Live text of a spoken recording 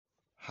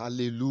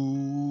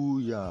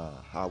Hallelujah.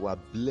 Our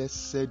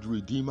blessed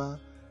Redeemer,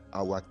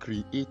 our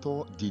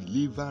Creator,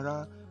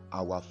 Deliverer,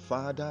 our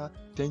Father,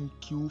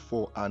 thank you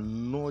for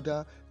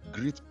another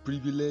great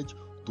privilege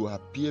to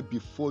appear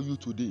before you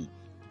today.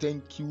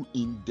 Thank you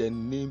in the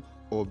name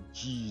of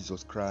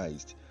Jesus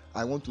Christ.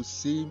 I want to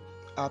say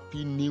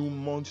happy new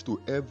month to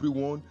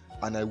everyone,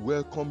 and I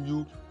welcome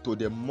you to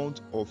the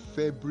month of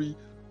February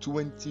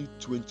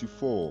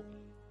 2024.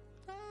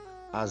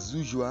 As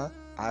usual,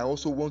 I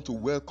also want to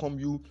welcome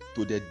you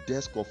to the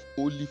desk of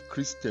Olive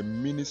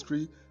Christian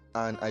Ministry,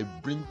 and I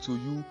bring to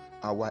you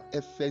our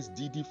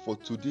FSDD for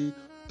today,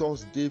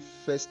 Thursday,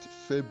 1st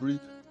February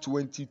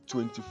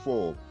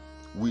 2024,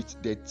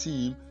 with the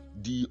theme,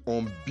 The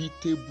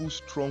Unbeatable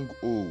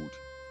Stronghold.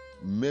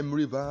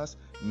 Memory verse,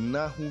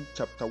 Nahum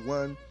chapter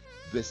 1,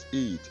 verse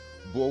 8.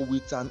 But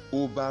with an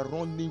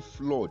overrunning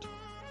flood,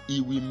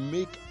 he will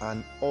make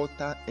an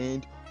utter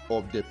end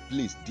of the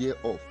place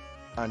thereof,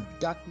 and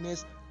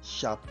darkness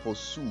shall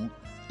pursue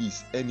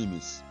his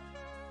enemies.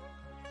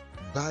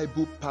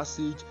 Bible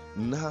passage,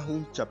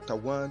 Nahum chapter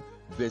 1,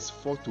 verse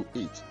 4 to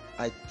 8.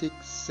 I take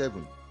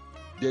 7.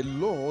 The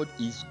Lord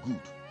is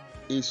good,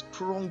 a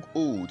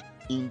stronghold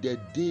in the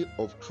day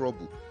of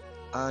trouble,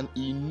 and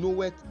he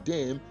knoweth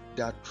them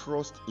that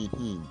trust in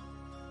him.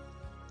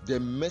 The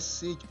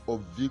message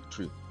of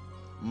victory.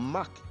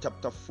 Mark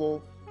chapter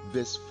 4,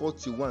 verse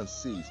 41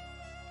 says,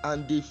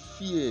 And they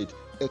feared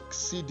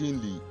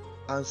exceedingly,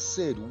 and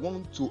said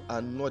one to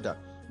another,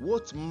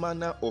 What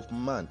manner of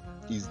man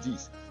is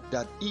this,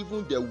 that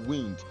even the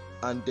wind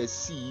and the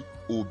sea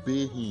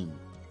obey him?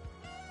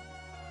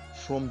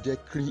 From the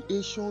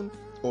creation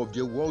of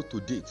the world to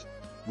date,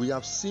 we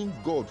have seen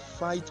God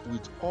fight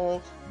with all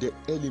the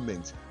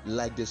elements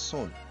like the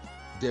sun,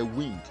 the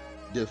wind,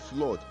 the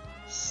flood,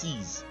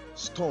 seas,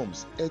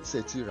 storms,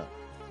 etc.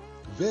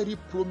 Very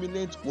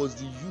prominent was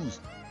the use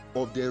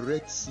of the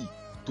Red Sea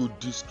to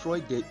destroy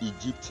the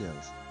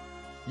Egyptians.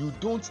 You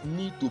don't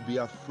need to be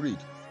afraid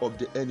of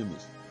the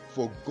enemies,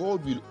 for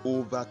God will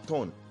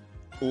overturn,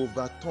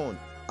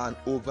 and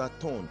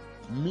overturn,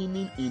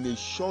 meaning in a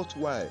short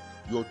while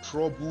your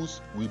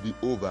troubles will be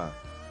over.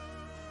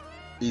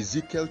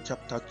 Ezekiel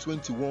chapter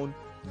 21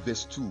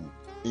 verse 2.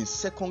 In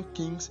 2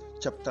 Kings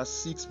chapter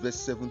 6 verse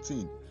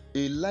 17,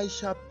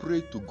 Elisha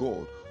prayed to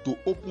God to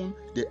open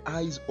the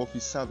eyes of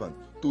his servant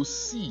to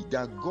see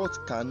that God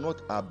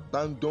cannot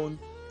abandon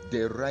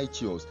the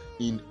righteous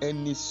in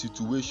any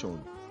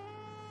situation.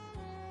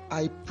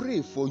 I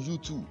pray for you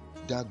too,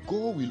 that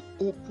God will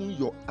open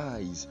your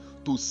eyes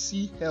to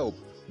see help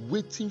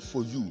waiting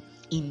for you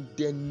in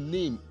the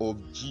name of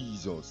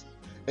Jesus.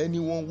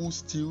 Anyone who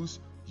steals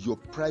your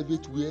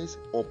private wares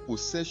or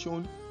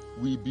possession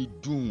will be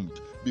doomed,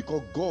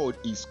 because God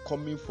is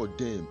coming for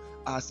them,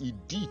 as he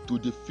did to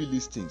the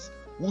Philistines,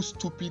 who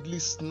stupidly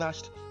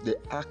snatched the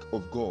Ark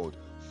of God.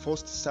 1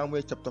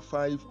 Samuel chapter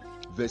 5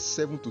 verse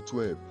 7 to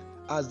 12.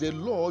 As the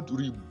Lord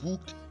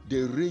rebuked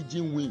the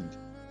raging wind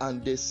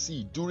and the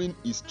sea during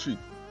his trip,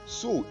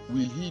 so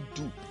will he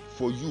do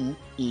for you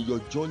in your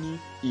journey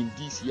in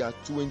this year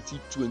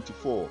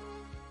 2024.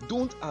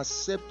 Don't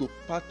accept to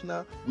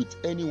partner with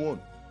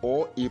anyone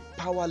or a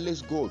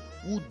powerless God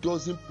who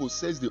doesn't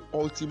possess the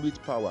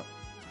ultimate power.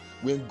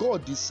 When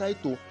God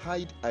decides to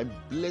hide and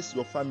bless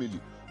your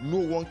family, no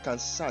one can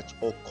search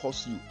or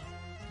curse you.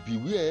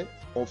 Beware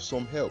of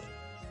some help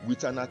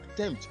with an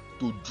attempt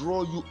to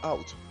draw you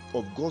out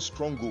of God's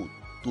stronghold,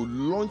 to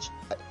launch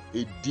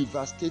a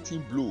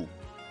devastating blow.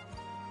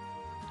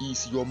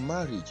 Is your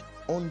marriage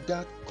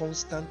under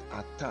constant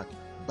attack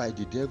by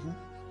the devil?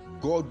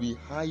 God will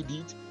hide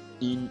it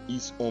in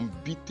his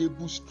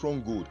unbeatable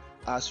stronghold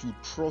as you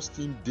trust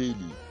him daily.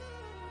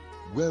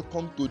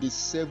 Welcome to the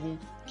 7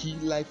 key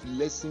life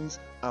lessons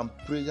and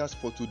prayers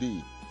for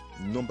today.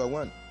 Number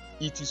 1,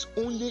 it is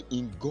only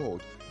in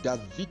God that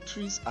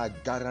victories are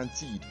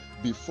guaranteed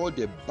before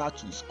the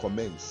battles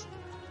commence.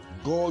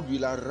 God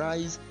will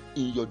arise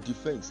in your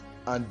defense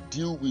and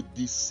deal with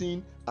the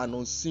seen and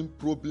unseen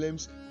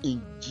problems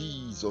in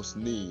Jesus'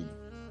 name.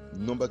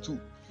 Number 2,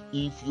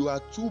 if you are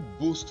too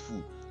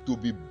boastful to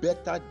be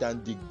better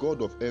than the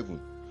God of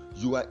heaven,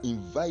 you are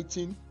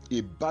inviting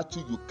a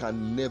battle you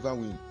can never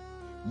win.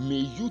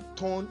 May you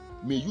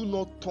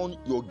not turn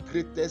your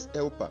greatest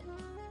helper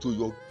to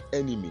your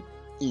enemy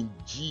in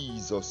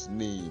Jesus'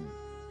 name.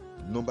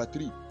 Number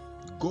 3,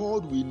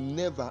 God will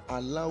never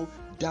allow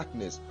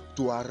darkness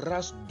to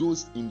harass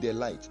those in the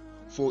light,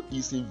 for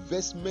his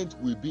investment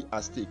will be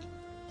at stake.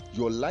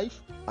 Your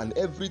life and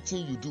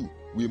everything you do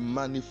will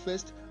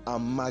manifest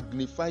and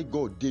magnify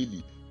God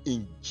daily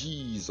in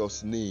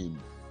Jesus' name.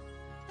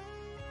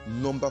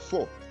 Number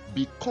 4,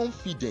 be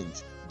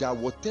confident that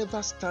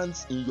whatever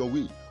stands in your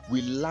way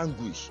will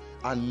languish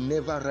and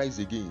never rise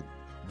again.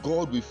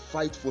 God will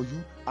fight for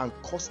you and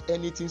cause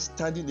anything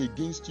standing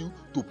against you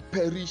to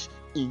perish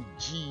in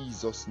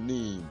Jesus'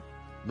 name.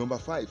 Number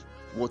 5,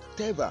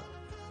 whatever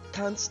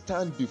can't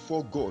stand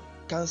before God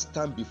can't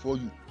stand before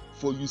you,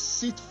 for you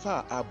sit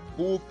far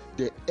above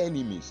the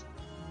enemies.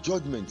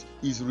 Judgment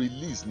is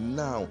released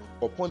now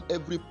upon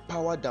every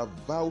power that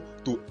vow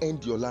to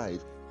end your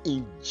life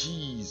in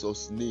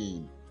Jesus'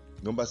 name.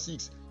 Number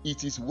 6,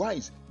 it is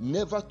wise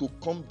never to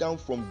come down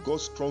from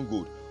God's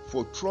stronghold,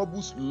 for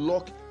troubles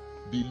lurk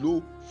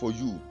below for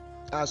you.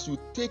 As you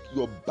take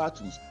your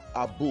battles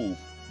above,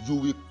 you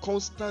will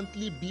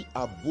constantly be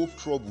above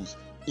troubles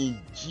in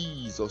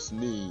Jesus'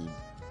 name.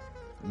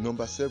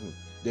 Number 7,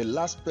 the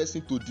last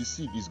person to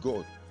deceive is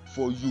God,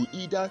 for you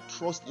either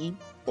trust him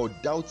or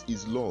doubt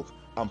his love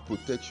and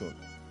protection.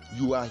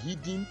 You are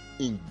hidden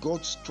in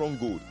God's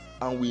stronghold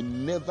and will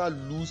never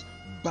lose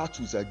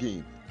battles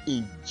again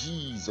in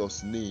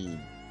Jesus' name.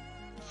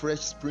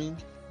 Fresh Spring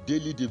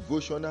Daily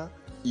Devotional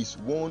is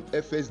one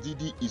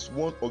FSDD is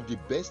one of the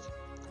best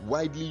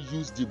widely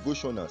used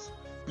devotionals.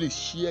 Please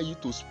share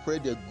it to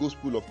spread the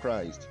gospel of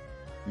Christ.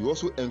 We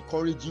also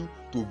encourage you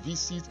to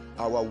visit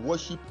our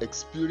Worship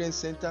Experience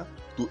Center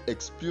to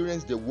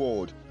experience the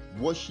word,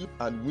 worship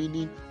and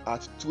winning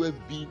at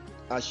 12B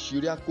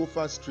Ashiria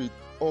Kofa Street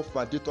off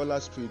Adetola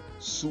Street,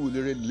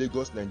 Surulere,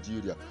 Lagos,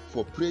 Nigeria.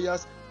 For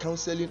prayers,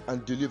 counseling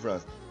and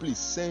deliverance, please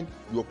send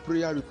your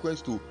prayer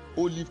request to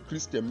Olive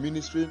Christian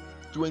Ministry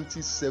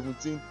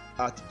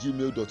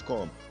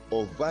 2017@gmail.com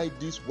or via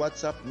this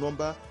WhatsApp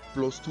number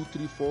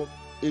 +234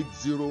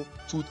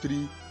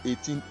 8023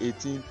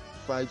 1818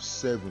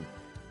 57.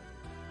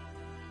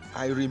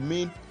 I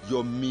remain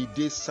your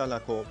midday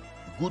Salako.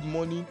 Good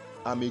morning,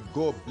 and may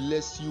God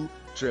bless you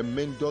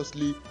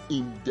tremendously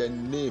in the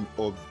name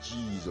of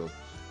Jesus.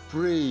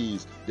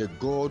 Praise the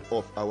God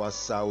of our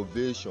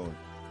salvation.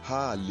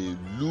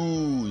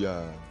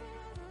 Hallelujah.